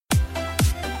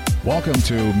Welcome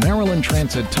to Maryland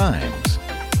Transit Times,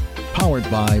 powered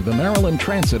by the Maryland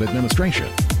Transit Administration.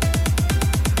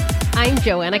 I'm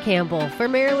Joanna Campbell for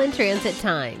Maryland Transit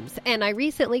Times, and I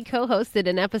recently co-hosted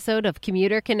an episode of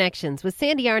Commuter Connections with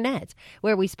Sandy Arnett,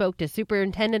 where we spoke to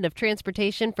Superintendent of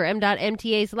Transportation for MDOT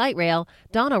MTA's Light Rail,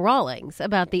 Donna Rawlings,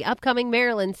 about the upcoming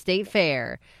Maryland State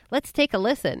Fair. Let's take a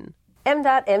listen.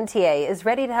 MDOT MTA is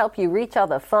ready to help you reach all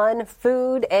the fun,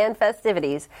 food, and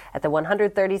festivities at the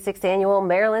 136th Annual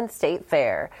Maryland State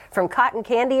Fair. From cotton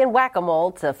candy and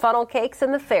whack-a-mole to funnel cakes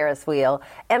and the Ferris wheel,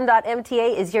 MDOT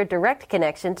MTA is your direct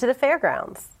connection to the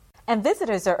fairgrounds. And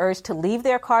visitors are urged to leave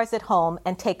their cars at home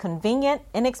and take convenient,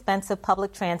 inexpensive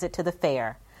public transit to the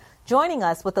fair. Joining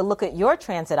us with a look at your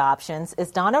transit options is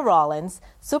Donna Rawlings,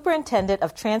 Superintendent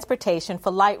of Transportation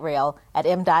for Light Rail at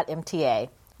MDOT MTA.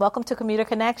 Welcome to Commuter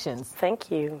Connections. Thank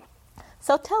you.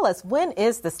 So tell us, when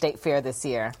is the State Fair this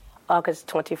year? August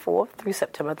 24th through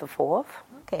September the 4th.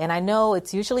 Okay, and I know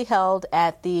it's usually held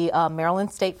at the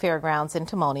Maryland State Fairgrounds in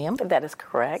Timonium. That is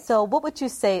correct. So what would you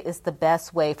say is the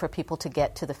best way for people to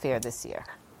get to the fair this year?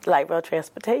 Light rail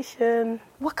transportation.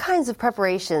 What kinds of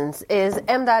preparations is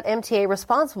MDOT MTA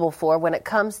responsible for when it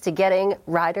comes to getting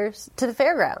riders to the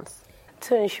fairgrounds?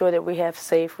 To ensure that we have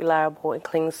safe, reliable, and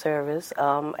clean service,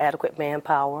 adequate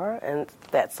manpower, and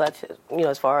that such,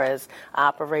 as far as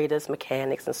operators,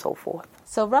 mechanics, and so forth.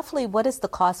 So roughly, what is the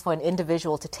cost for an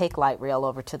individual to take light rail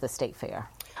over to the State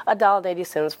Fair?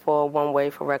 $1.80 for one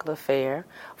way for regular fare,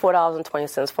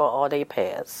 $4.20 for all-day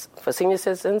pass. For senior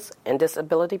citizens and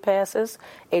disability passes,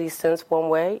 80 cents one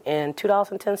way, and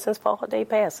 $2.10 for all-day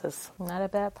passes. Not a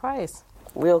bad price.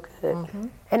 Real good. Mm-hmm.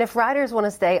 And if riders want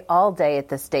to stay all day at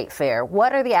the State Fair,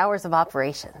 what are the hours of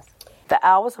operations? The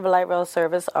hours of light rail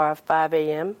service are 5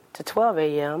 a.m. to 12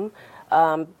 a.m.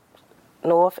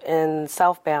 North and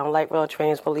southbound light rail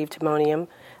trains will leave Timonium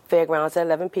Fairgrounds at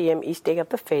 11 p.m. each day of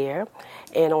the fair.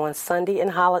 And on Sunday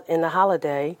and in the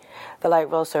holiday, the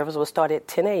light rail service will start at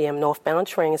 10 a.m. Northbound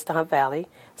trains to Hunt Valley,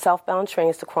 southbound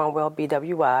trains to Cromwell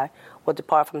BWI will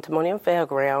depart from Timonium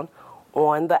Fairground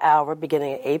on the hour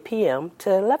beginning at 8 p.m.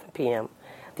 to 11 p.m.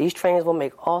 These trains will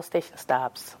make all station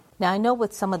stops. Now, I know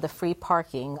with some of the free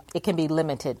parking, it can be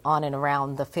limited on and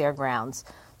around the fairgrounds.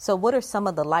 So what are some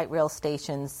of the light rail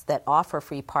stations that offer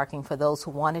free parking for those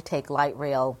who want to take light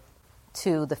rail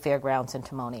to the fairgrounds in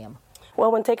Timonium?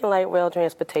 Well, when taking light rail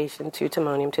transportation to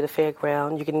Timonium to the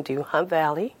fairground, you can do Hunt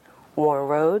Valley, Warren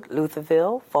Road,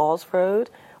 Lutherville, Falls Road,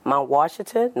 Mount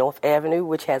Washington, North Avenue,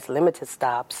 which has limited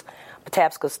stops,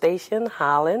 Patapsco Station,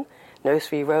 Holland,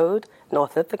 Nursery Road,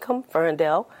 North Ithaca,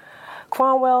 Ferndale,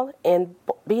 Cromwell, and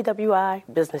BWI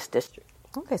Business District.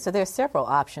 Okay, so there are several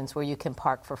options where you can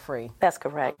park for free. That's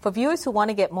correct. For viewers who want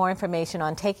to get more information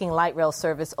on taking light rail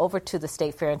service over to the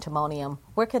State Fair in Timonium,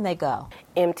 where can they go?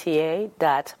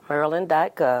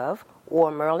 mta.maryland.gov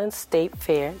or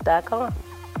marylandstatefair.com.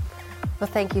 Well,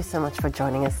 thank you so much for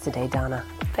joining us today, Donna.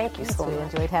 Thank you so much. We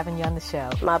enjoyed having you on the show.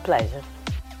 My pleasure.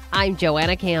 I'm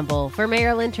Joanna Campbell for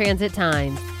Maryland Transit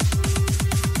Times.